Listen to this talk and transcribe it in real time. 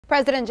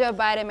President Joe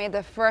Biden made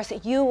the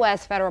first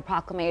U.S. federal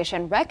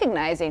proclamation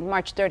recognizing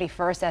March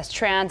 31st as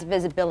Trans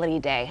Visibility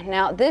Day.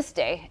 Now, this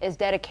day is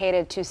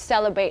dedicated to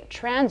celebrate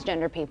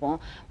transgender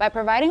people by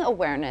providing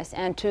awareness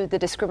and to the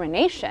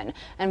discrimination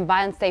and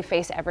violence they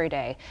face every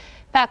day.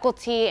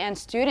 Faculty and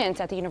students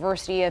at the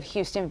University of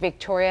Houston,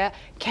 Victoria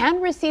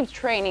can receive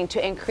training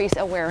to increase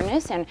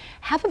awareness and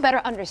have a better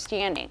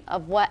understanding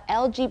of what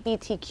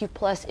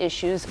LGBTQ+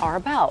 issues are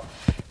about.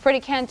 Freddie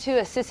Cantu,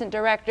 Assistant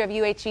Director of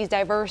UHV's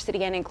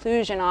Diversity and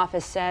Inclusion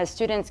Office, says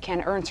students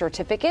can earn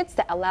certificates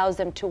that allows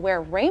them to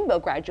wear rainbow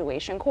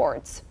graduation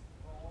cords.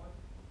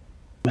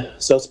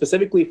 So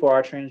specifically for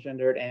our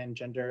transgendered and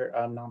gender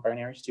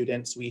non-binary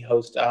students, we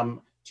host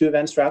 2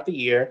 events throughout the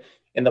year.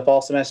 In the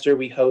fall semester,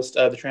 we host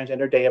the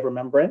Transgender Day of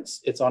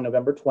Remembrance. It's on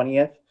November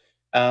 20th.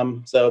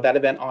 So that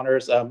event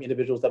honors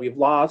individuals that we've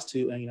lost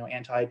to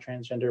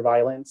anti-transgender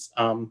violence.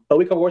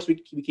 But of course, we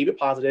keep it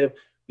positive.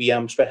 We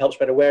help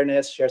spread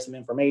awareness, share some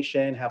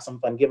information, have some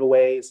fun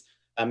giveaways,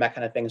 that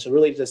kind of thing. So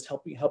really just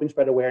helping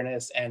spread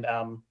awareness and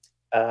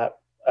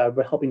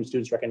helping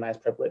students recognize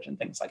privilege and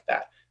things like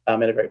that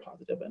in a very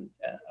positive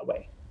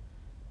way.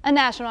 A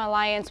national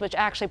alliance which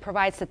actually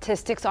provides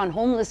statistics on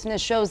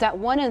homelessness shows that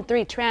 1 in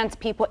 3 trans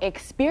people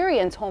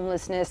experience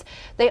homelessness.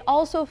 They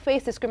also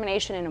face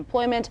discrimination in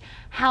employment,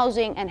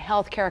 housing, and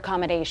health care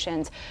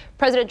accommodations.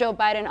 President Joe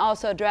Biden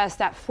also addressed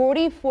that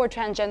 44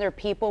 transgender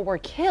people were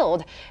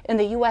killed in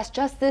the U.S.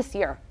 just this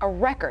year. A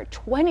record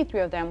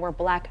 23 of them were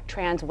Black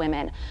trans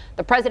women.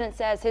 The president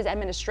says his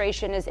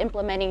administration is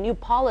implementing new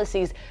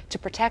policies to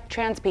protect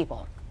trans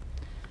people.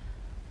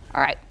 All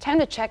right, time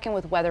to check in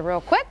with weather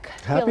real quick.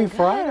 Happy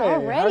Friday.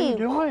 Already. How are you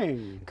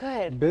doing?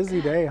 Good.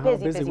 Busy day, huh?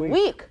 Busy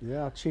week.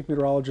 Yeah, Chief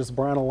Meteorologist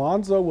Brian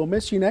Alonzo. We'll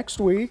miss you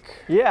next week.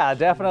 Yeah,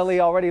 definitely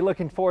already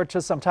looking forward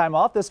to some time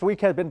off. This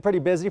week has been pretty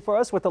busy for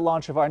us with the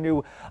launch of our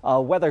new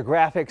weather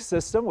graphics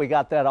system. We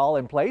got that all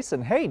in place.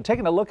 And hey,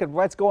 taking a look at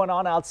what's going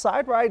on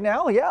outside right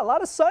now. Yeah, a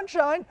lot of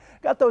sunshine.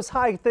 Got those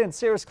high, thin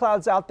cirrus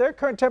clouds out there.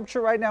 Current temperature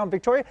right now in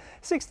Victoria,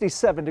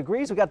 67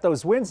 degrees. We got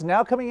those winds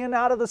now coming in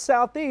out of the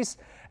southeast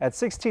at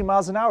 16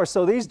 miles an hour.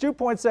 So these dew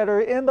points that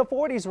are in the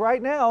 40s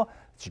right now,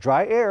 it's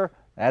dry air.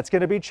 That's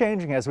going to be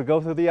changing as we go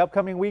through the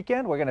upcoming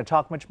weekend. We're going to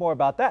talk much more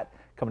about that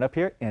coming up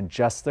here in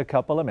just a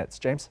couple of minutes.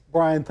 James?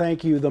 Brian,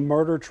 thank you. The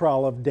murder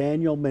trial of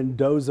Daniel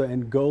Mendoza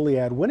and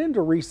Goliad went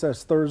into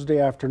recess Thursday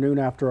afternoon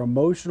after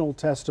emotional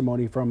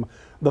testimony from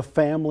the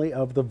family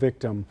of the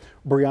victim.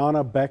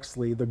 Brianna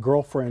Bexley, the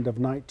girlfriend of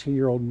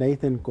 19-year-old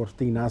Nathan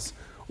Cortinas,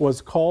 was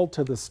called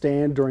to the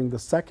stand during the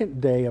second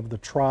day of the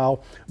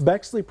trial.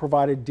 Bexley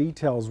provided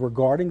details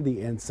regarding the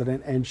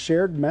incident and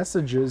shared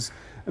messages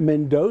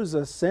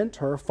Mendoza sent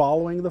her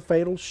following the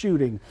fatal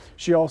shooting.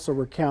 She also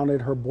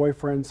recounted her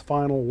boyfriend's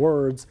final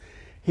words.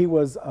 He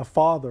was a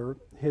father.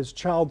 His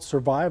child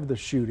survived the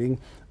shooting.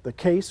 The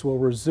case will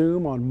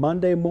resume on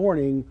Monday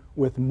morning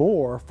with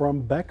more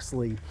from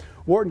Bexley.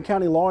 Wharton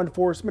County law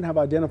enforcement have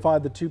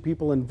identified the 2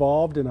 people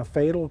involved in a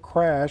fatal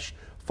crash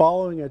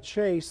following a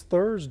chase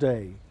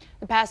Thursday.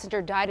 The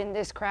passenger died in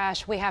this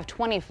crash. We have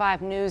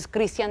 25 News'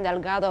 Cristian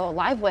Delgado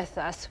live with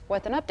us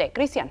with an update.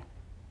 Cristian.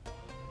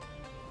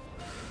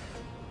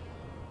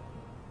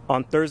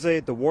 On Thursday,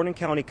 the Wharton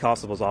County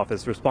Constable's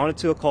Office responded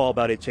to a call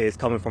about a chase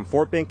coming from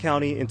Fort Bend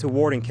County into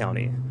Wharton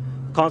County.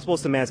 Constable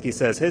Szymanski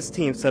says his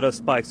team set up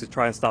spikes to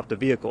try and stop the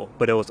vehicle,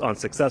 but it was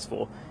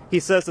unsuccessful. He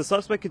says the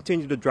suspect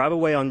continued to drive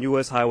away on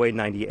U.S. Highway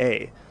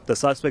 90A. The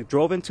suspect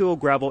drove into a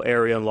gravel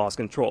area and lost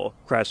control,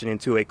 crashing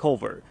into a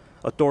culvert.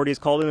 Authorities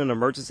called in an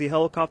emergency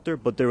helicopter,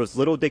 but there was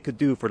little they could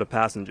do for the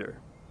passenger.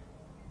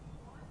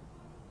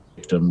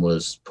 The victim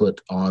was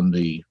put on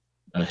the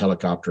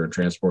helicopter and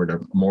transported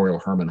to Memorial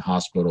Hermann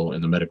Hospital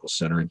in the medical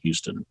center in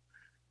Houston.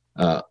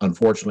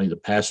 Unfortunately, the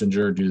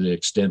passenger, due to the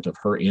extent of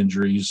her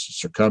injuries,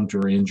 succumbed to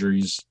her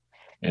injuries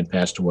and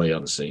passed away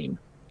on the scene.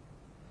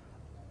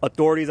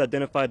 Authorities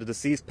identified the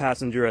deceased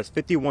passenger as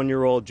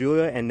 51-year-old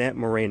Julia Annette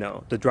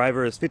Moreno. The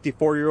driver is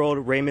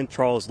 54-year-old Raymond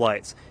Charles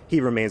Lights.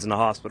 He remains in the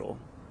hospital.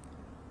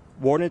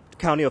 Wharton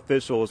County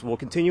officials will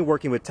continue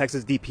working with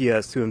Texas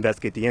DPS to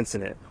investigate the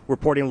incident.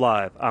 Reporting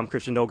live, I'm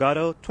Cristian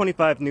Delgado,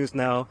 25 News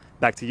Now.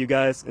 Back to you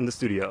guys in the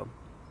studio.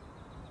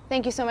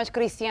 Thank you so much,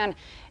 Cristian.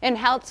 In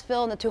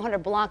Hallettsville, in the 200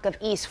 block of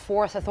East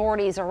 4th,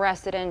 authorities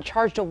arrested and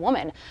charged a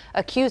woman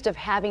accused of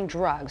having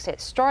drugs.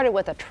 It started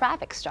with a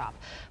traffic stop.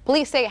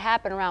 Police say it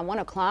happened around 1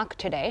 o'clock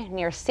today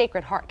near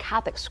Sacred Heart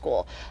Catholic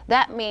School.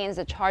 That means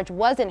the charge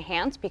was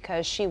enhanced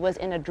because she was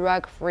in a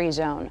drug-free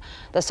zone.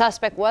 The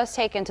suspect was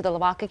taken to the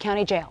Lavaca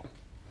County Jail.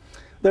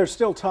 There's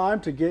still time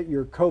to get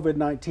your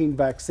COVID-19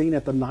 vaccine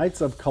at the Knights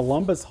of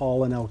Columbus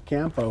Hall in El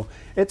Campo.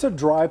 It's a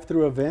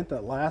drive-through event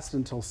that lasts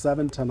until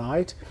 7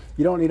 tonight.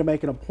 You don't need to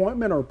make an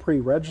appointment or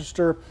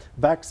pre-register.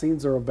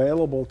 Vaccines are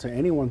available to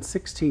anyone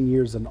 16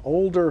 years and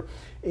older.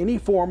 Any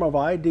form of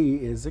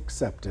ID is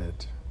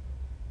accepted.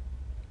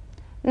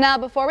 Now,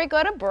 before we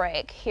go to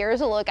break,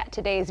 here's a look at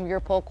today's viewer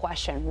poll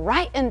question,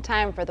 right in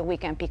time for the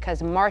weekend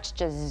because March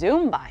just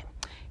zoomed by.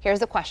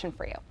 Here's the question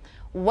for you.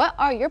 What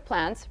are your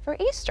plans for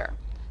Easter?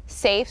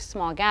 safe,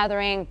 small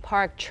gathering,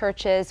 park,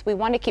 churches. We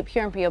want to keep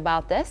hearing from you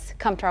about this.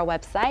 Come to our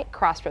website,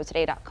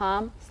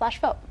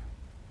 crossroadstoday.com/vote.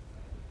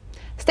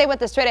 Stay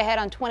with us straight ahead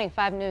on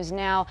 25 News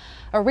Now.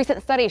 A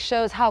recent study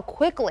shows how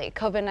quickly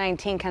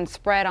COVID-19 can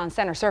spread on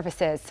center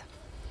surfaces.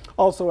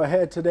 Also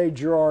ahead today,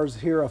 jurors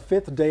hear a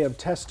 5th day of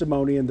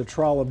testimony in the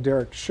trial of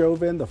Derek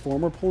Chauvin, the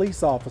former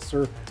police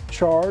officer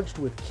charged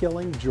with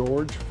killing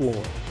George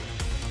Floyd.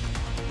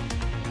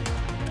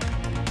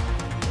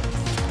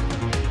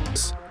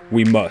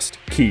 We must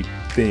keep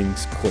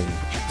things clean.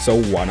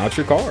 So why not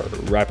your car?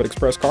 Rapid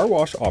Express Car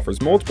Wash offers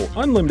multiple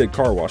unlimited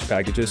car wash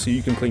packages so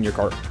you can clean your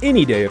car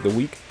any day of the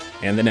week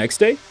and the next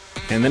day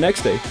and the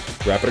next day.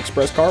 Rapid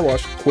Express Car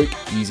Wash, quick,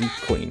 easy,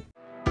 clean.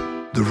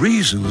 The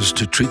reasons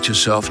to treat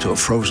yourself to a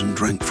frozen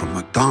drink from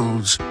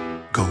McDonald's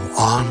go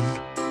on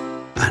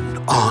and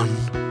on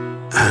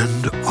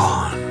and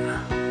on.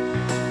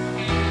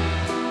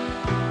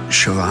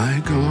 Shall I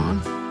go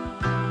on?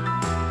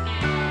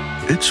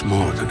 It's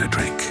more than a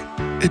drink.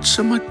 It's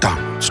a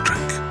McDonald's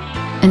drink.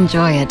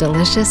 Enjoy a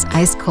delicious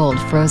ice-cold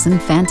frozen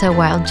Fanta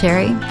Wild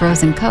Cherry,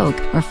 frozen Coke,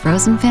 or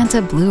frozen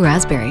Fanta Blue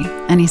Raspberry.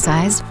 Any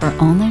size for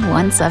only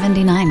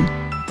 $1.79.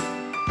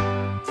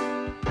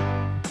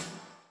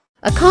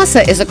 A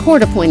CASA is a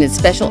court-appointed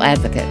special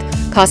advocate.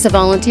 CASA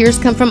volunteers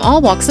come from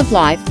all walks of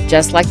life,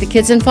 just like the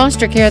kids in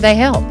foster care they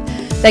help.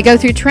 They go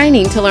through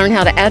training to learn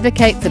how to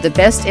advocate for the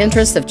best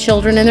interests of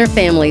children and their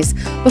families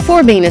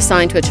before being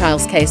assigned to a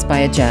child's case by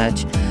a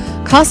judge.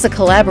 CASA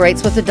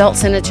collaborates with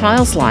adults in a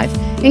child's life,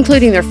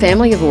 including their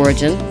family of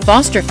origin,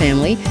 foster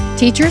family,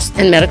 teachers,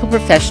 and medical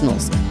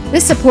professionals.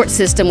 This support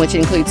system, which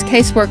includes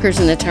caseworkers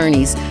and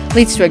attorneys,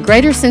 leads to a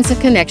greater sense of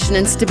connection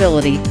and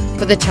stability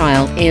for the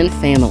child and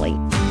family.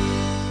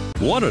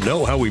 Want to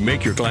know how we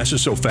make your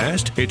glasses so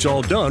fast? It's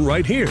all done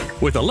right here.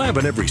 With a lab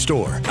in every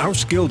store, our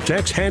skilled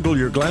techs handle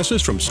your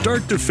glasses from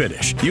start to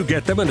finish. You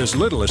get them in as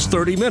little as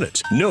 30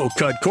 minutes. No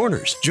cut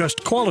corners,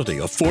 just quality,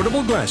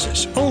 affordable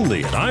glasses.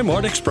 Only at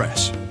iMart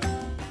Express.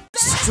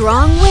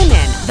 Strong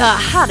women, the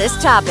hottest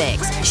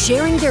topics,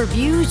 sharing their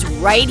views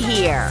right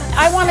here.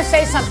 I want to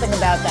say something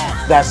about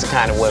that. That's the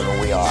kind of women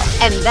we are.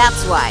 And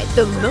that's why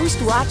the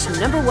most watched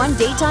 #1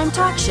 daytime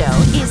talk show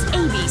is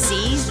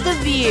ABC's The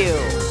View.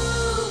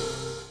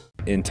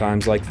 In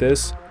times like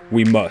this,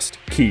 we must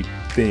keep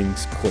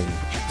things clean.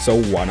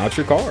 So why not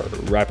your car?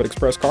 Rapid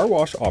Express Car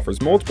Wash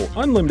offers multiple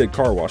unlimited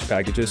car wash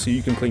packages so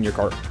you can clean your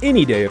car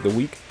any day of the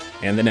week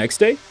and the next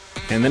day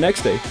and the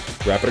next day.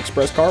 Rapid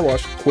Express Car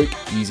Wash, quick,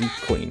 easy,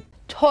 clean.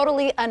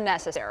 Totally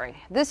unnecessary.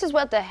 This is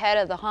what the head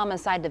of the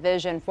homicide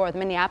division for the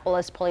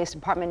Minneapolis Police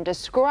Department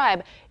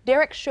described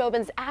Derek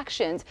Chauvin's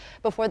actions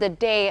before the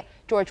day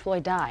George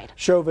Floyd died.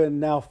 Chauvin,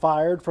 now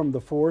fired from the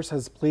force,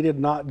 has pleaded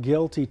not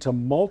guilty to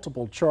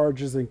multiple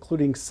charges,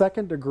 including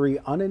second-degree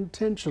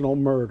unintentional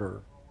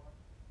murder.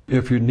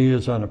 If your knee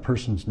is on a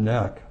person's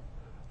neck,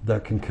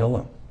 that can kill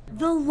him.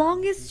 The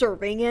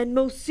longest-serving and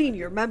most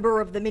senior member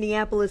of the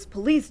Minneapolis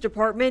Police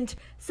Department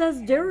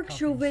says Derek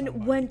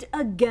Chauvin went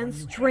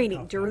against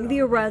training during the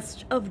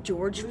arrest of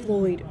George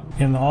Floyd.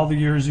 In all the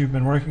years you've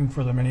been working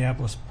for the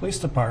Minneapolis Police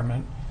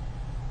Department,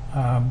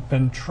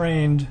 been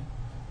trained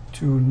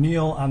to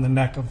kneel on the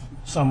neck of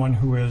someone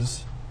who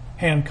is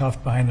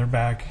handcuffed behind their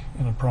back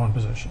in a prone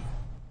position?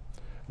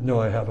 No,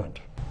 I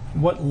haven't.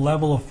 What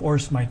level of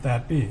force might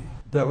that be?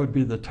 That would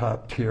be the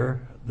top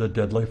tier, the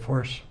deadly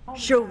force.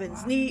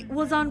 Chauvin's knee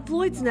was on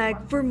Floyd's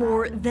neck for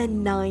more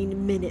than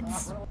 9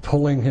 minutes.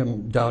 Pulling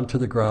him down to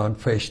the ground,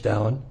 face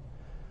down,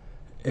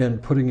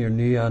 and putting your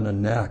knee on the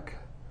neck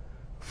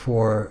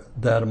for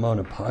that amount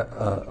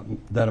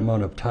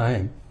of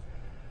time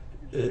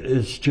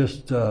is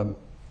just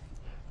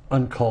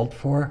uncalled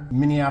for.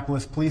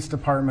 Minneapolis Police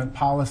Department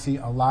policy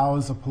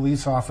allows a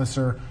police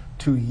officer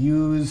to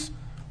use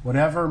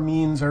whatever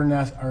means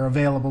are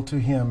available to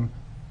him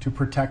to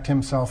protect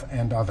himself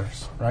and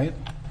others, right?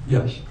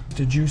 Yes.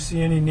 Did you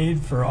see any need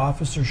for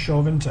Officer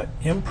Chauvin to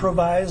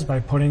improvise by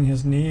putting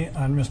his knee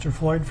on Mr.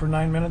 Floyd for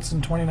 9 minutes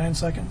and 29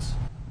 seconds?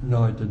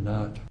 No, I did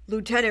not.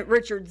 Lieutenant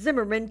Richard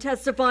Zimmerman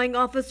testifying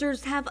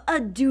officers have a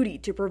duty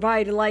to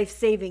provide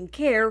life-saving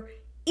care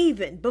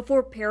even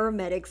before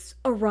paramedics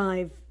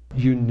arrive.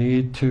 You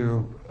need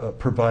to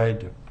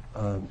provide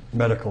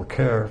medical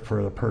care for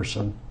a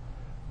person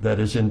that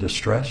is in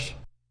distress.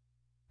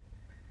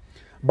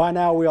 By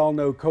now, we all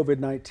know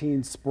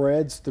COVID-19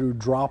 spreads through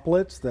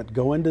droplets that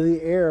go into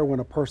the air when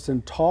a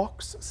person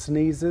talks,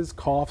 sneezes,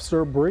 coughs,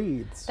 or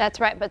breathes.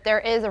 That's right, but there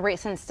is a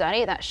recent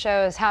study that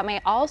shows how it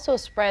may also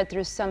spread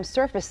through some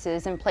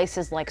surfaces in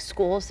places like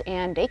schools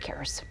and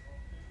daycares.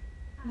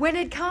 When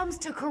it comes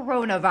to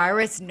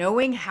coronavirus,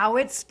 knowing how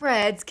it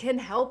spreads can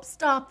help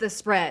stop the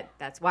spread.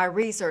 That's why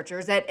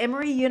researchers at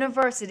Emory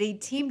University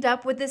teamed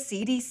up with the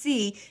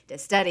CDC to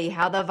study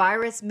how the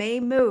virus may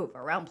move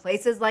around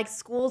places like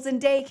schools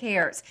and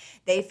daycares.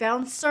 They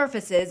found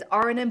surfaces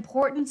are an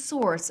important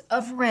source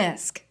of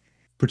risk.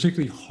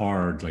 particularly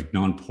hard, like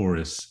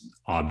non-porous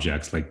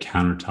objects like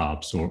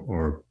countertops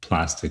or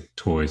plastic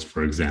toys,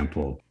 for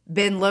example.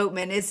 Ben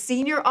Loatman is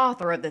senior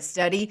author of the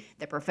study.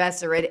 The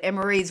professor at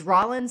Emory's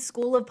Rollins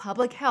School of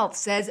Public Health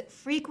says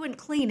frequent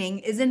cleaning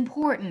is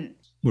important.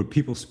 Where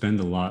people spend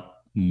a lot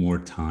more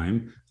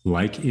time,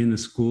 like in a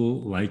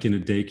school, like in a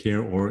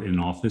daycare or in an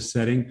office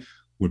setting,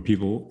 where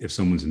people, if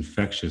someone's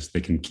infectious, they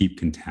can keep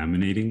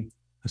contaminating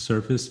a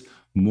surface,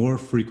 more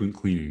frequent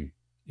cleaning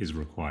is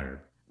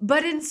required.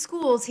 But in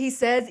schools, he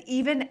says,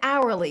 even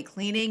hourly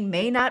cleaning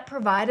may not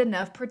provide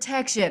enough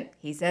protection.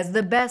 He says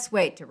the best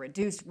way to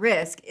reduce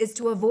risk is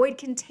to avoid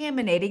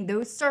contaminating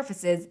those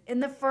surfaces in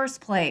the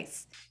first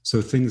place.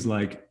 So things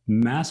like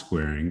mask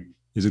wearing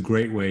is a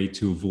great way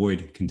to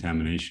avoid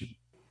contamination.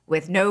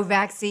 With no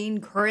vaccine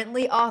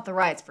currently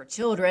authorized for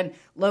children,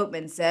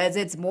 Loatman says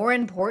it's more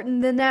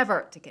important than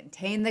ever to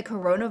contain the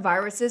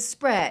coronavirus's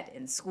spread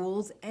in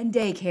schools and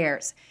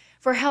daycares.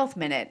 For Health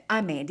Minute,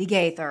 I'm Mandy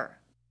Gaither.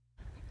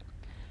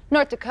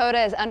 North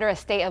Dakota is under a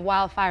state of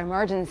wildfire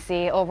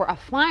emergency over a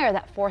fire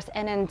that forced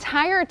an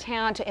entire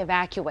town to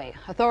evacuate.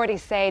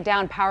 Authorities say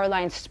downed power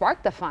lines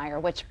sparked the fire,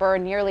 which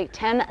burned nearly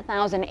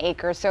 10,000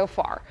 acres so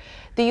far.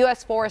 The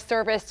U.S. Forest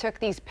Service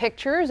took these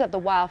pictures of the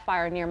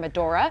wildfire near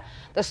Medora.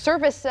 The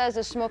service says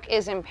the smoke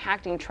is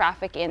impacting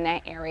traffic in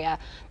that area.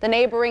 The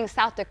neighboring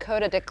South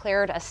Dakota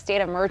declared a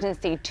state of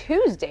emergency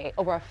Tuesday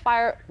over a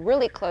fire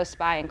really close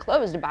by and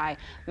close by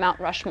Mount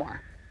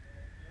Rushmore.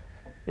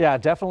 Yeah,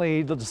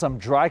 definitely some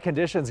dry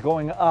conditions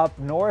going up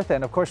north.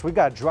 And of course, we've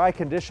got dry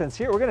conditions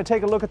here. We're going to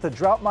take a look at the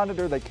drought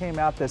monitor that came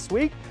out this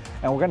week.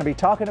 And we're going to be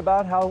talking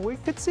about how we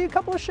could see a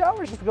couple of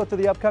showers as we go through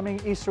the upcoming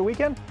Easter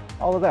weekend.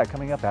 All of that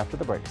coming up after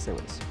the break. Stay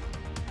with us.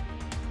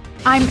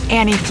 I'm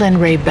Annie Flynn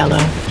Ray Bello.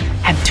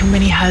 Had too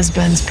many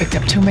husbands, picked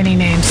up too many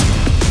names.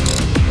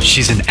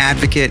 She's an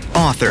advocate,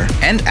 author,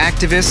 and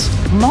activist.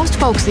 Most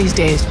folks these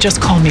days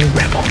just call me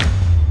Rebel.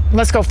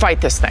 Let's go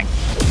fight this thing.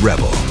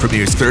 Rebel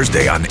premieres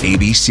Thursday on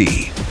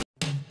ABC.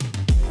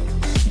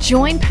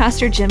 Join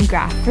Pastor Jim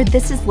Graff for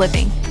This Is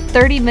Living,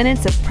 30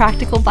 minutes of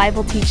practical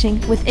Bible teaching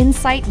with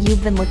insight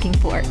you've been looking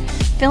for,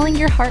 filling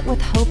your heart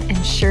with hope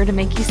and sure to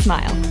make you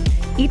smile.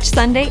 Each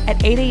Sunday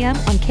at 8 a.m.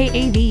 on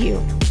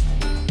KAVU.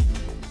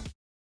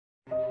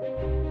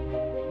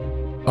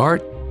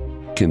 Art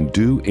can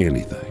do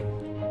anything.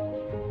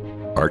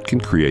 Art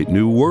can create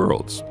new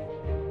worlds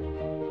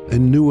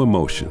and new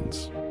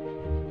emotions.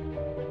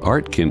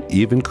 Art can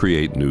even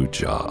create new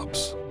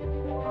jobs.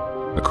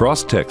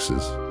 Across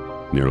Texas,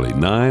 nearly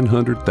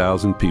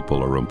 900,000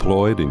 people are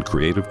employed in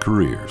creative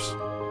careers.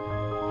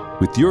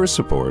 With your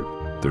support,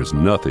 there's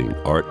nothing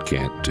art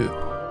can't do.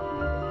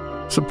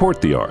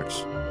 Support the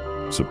arts.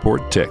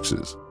 Support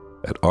Texas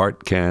at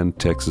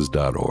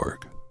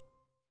artcantexas.org.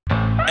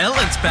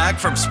 Ellen's back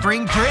from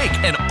spring break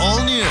and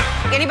all new.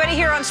 Anybody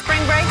here on spring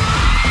break?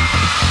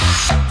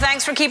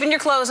 Thanks for keeping your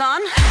clothes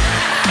on.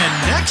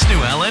 And next new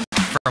Ellen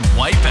from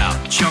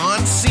Wipeout,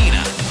 John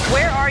Cena.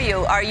 Where are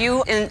you? Are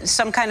you in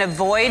some kind of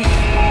void?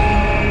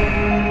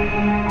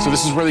 So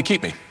this is where they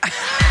keep me.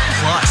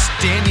 Plus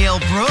Danielle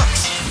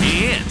Brooks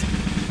and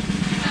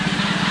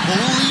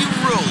Holy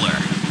Roller.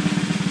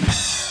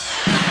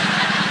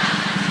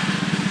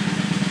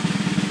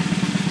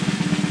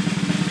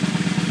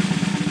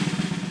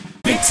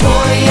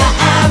 Victoria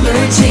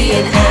Allergy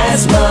and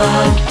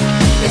Asthma.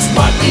 It's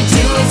what we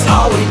do, it's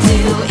all we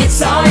do,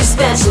 it's our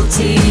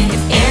specialty.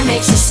 If air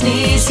makes you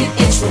sneeze, you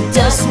itch from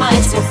dust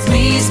mites or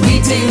fleas, we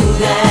do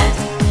that,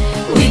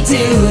 we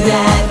do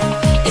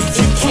that. If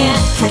you can't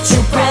catch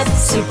your breath,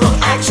 simple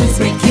actions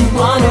make you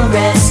wanna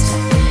rest,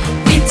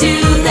 we do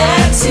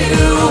that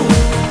too.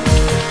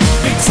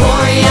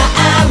 Victoria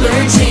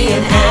Allergy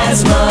and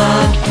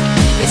Asthma.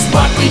 It's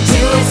what we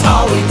do, it's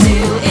all we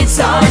do, it's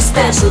our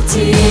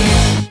specialty.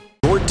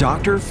 Your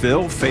Dr.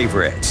 Phil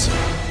favorites.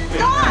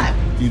 God!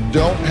 You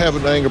don't have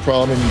an anger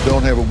problem, you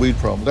don't have a weed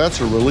problem.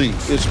 That's a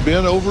relief. It's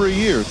been over a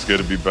year. It's good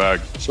to be back.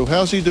 So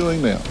how's he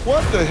doing now?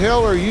 What the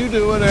hell are you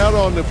doing out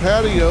on the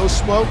patio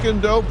smoking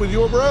dope with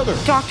your brother?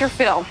 Dr.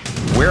 Phil.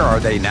 Where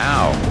are they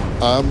now?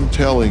 I'm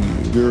telling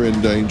you, you're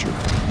in danger.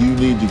 You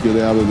need to get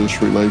out of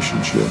this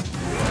relationship.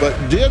 But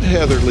did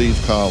Heather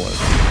leave Colin?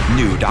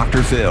 New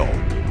Dr. Phil.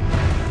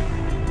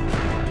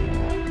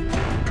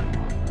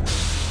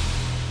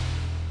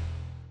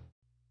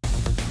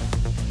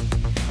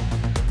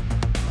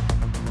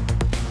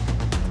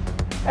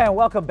 And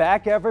welcome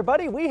back,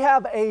 everybody. We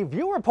have a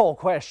viewer poll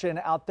question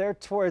out there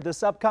for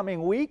this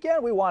upcoming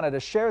weekend. We wanted to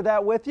share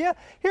that with you.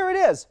 Here it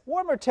is.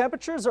 Warmer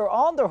temperatures are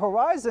on the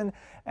horizon.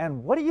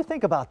 And what do you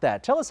think about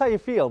that? Tell us how you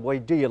feel. Well,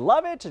 do you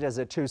love it? Is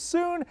it too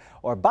soon?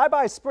 Or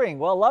bye-bye spring?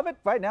 Well, love it.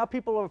 Right now,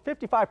 people over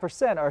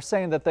 55% are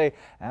saying that they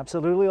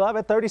absolutely love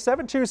it.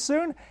 37 too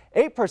soon.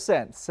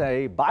 8%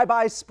 say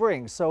bye-bye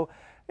spring. So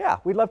yeah,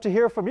 we'd love to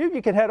hear from you.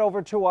 You can head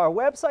over to our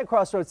website,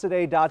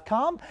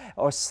 crossroadstoday.com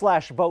or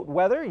 /vote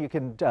weather. You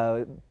can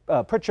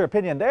put your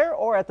opinion there,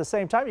 or at the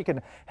same time, you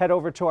can head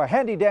over to our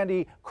handy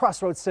dandy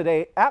Crossroads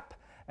Today app.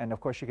 And of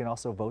course, you can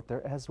also vote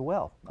there as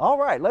well. All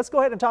right, let's go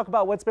ahead and talk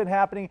about what's been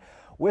happening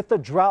with the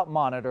drought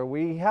monitor.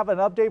 We have an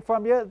update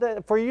from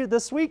for you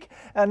this week,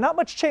 and not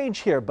much change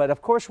here, but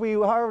of course we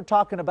are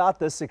talking about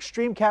this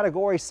extreme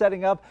category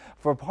setting up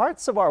for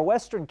parts of our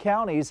western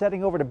counties,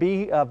 heading over to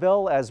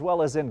Beeville as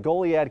well as in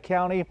Goliad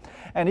County,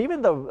 and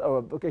even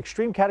the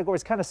extreme category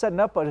is kind of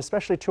setting up, but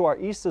especially to our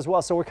east as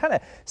well. So we're kind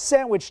of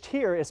sandwiched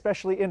here,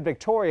 especially in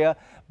Victoria,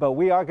 but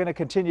we are going to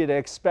continue to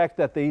expect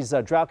that these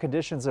drought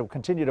conditions will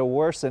continue to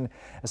worsen,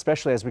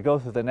 especially as we go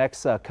through the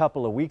next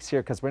couple of weeks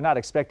here, because we're not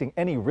expecting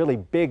any really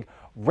big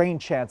rain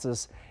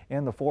chances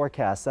in the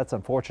forecast. That's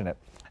unfortunate.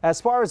 As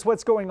far as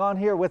what's going on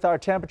here with our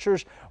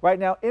temperatures right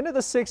now, into the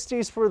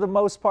 60s for the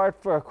most part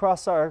for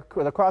across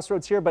the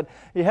crossroads here, but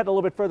you head a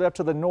little bit further up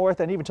to the north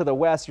and even to the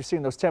west, you're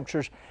seeing those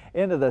temperatures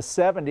into the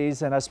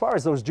 70s. And as far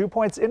as those dew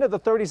points, into the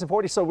 30s and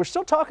 40s. So we're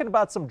still talking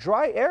about some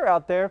dry air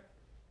out there,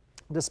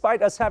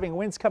 despite us having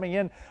winds coming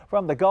in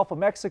from the Gulf of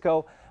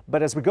Mexico.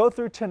 But as we go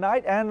through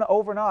tonight and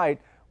overnight,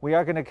 we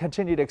are going to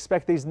continue to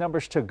expect these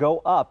numbers to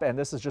go up, and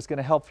this is just going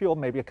to help fuel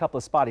maybe a couple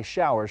of spotty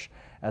showers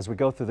as we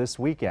go through this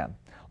weekend.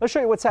 Let's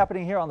show you what's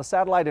happening here on the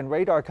satellite and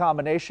radar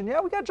combination.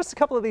 Yeah, we got just a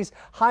couple of these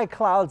high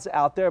clouds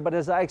out there, but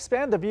as I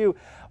expand the view,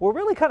 we're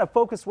really kind of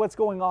focused what's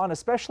going on,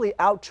 especially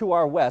out to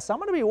our west. I'm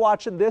going to be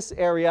watching this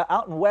area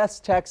out in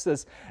West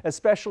Texas,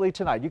 especially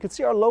tonight. You can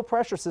see our low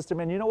pressure system,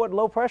 and you know what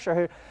low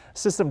pressure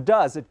system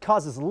does? It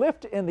causes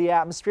lift in the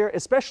atmosphere,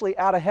 especially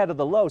out ahead of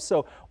the low.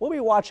 So we'll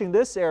be watching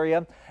this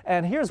area,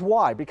 and here's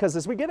why. Because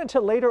as we get into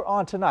later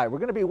on tonight, we're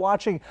going to be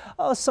watching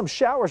some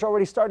showers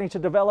already starting to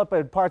develop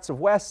in parts of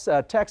West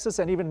Texas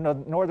and even the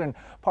northern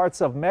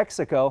parts of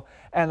Mexico.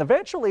 And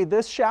eventually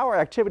this shower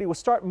activity will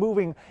start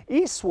moving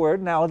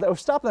eastward. Now, we're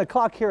stopping the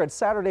clock here at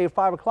Saturday at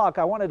 5 o'clock.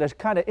 I wanted to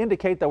kind of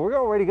indicate that we're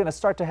already going to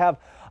start to have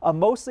a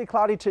mostly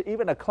cloudy to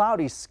even a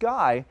cloudy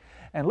sky.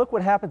 And look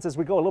what happens as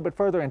we go a little bit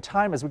further in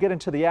time. As we get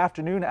into the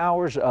afternoon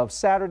hours of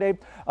Saturday,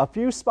 a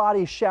few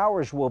spotty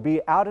showers will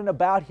be out and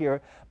about here.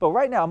 But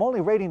right now, I'm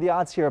only rating the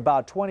odds here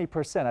about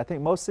 20%. I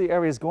think most of the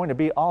area is going to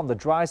be on the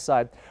dry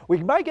side. We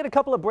might get a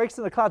couple of breaks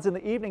in the clouds in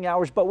the evening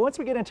hours, but once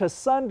we get into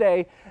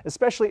Sunday,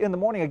 especially in the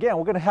morning, again,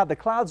 we're going to have the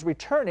clouds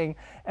returning,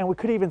 and we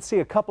could even see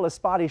a couple of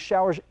spotty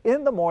showers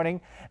in the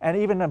morning and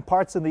even in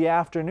parts in the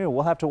afternoon.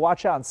 We'll have to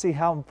watch out and see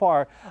how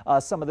far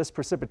some of this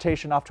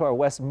precipitation off to our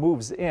west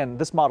moves in.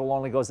 This model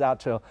only goes out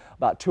to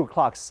about 2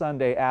 o'clock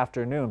Sunday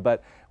afternoon,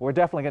 but we're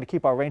definitely going to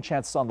keep our rain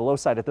chances on the low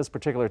side at this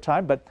particular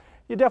time. But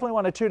you definitely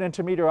want to tune in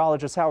to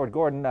meteorologist Howard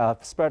Gordon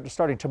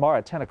starting tomorrow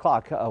at 10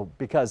 o'clock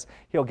because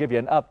he'll give you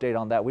an update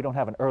on that. We don't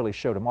have an early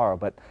show tomorrow,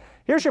 but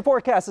here's your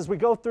forecast as we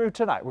go through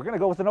tonight. We're going to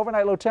go with an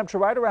overnight low temperature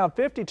right around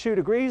 52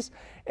 degrees,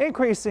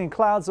 increasing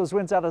clouds, those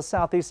winds out of the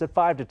southeast at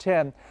 5 to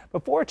 10.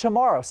 Before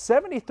tomorrow,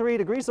 73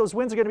 degrees. Those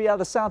winds are going to be out of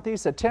the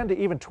southeast at 10 to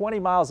even 20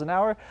 miles an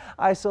hour.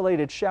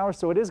 Isolated showers,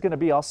 so it is going to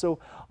be also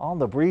on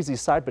the breezy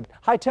side, but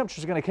high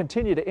temperatures are going to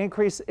continue to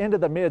increase into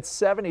the mid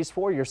 70s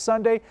for your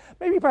Sunday.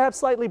 Maybe perhaps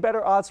slightly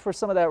better odds for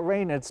some of that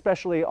rain,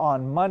 especially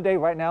on Monday.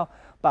 Right now,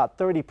 about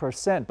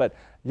 30%, but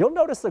you'll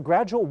notice the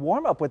gradual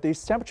warm up with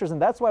these temperatures, and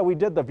that's why we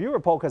did the viewer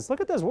poll, because look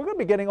at this, we're going to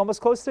be getting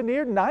almost close to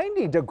near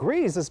 90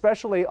 degrees,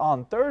 especially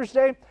on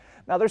Thursday.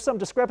 Now, there's some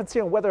discrepancy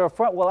on whether a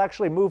front will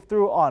actually move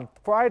through on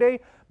Friday,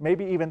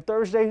 maybe even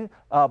Thursday,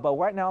 but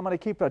right now I'm going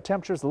to keep the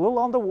temperatures a little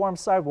on the warm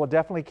side. We'll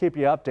definitely keep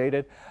you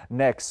updated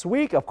next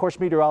week. Of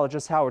course,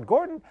 meteorologist Howard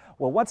Gordon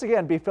will once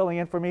again be filling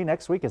in for me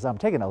next week as I'm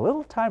taking a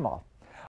little time off.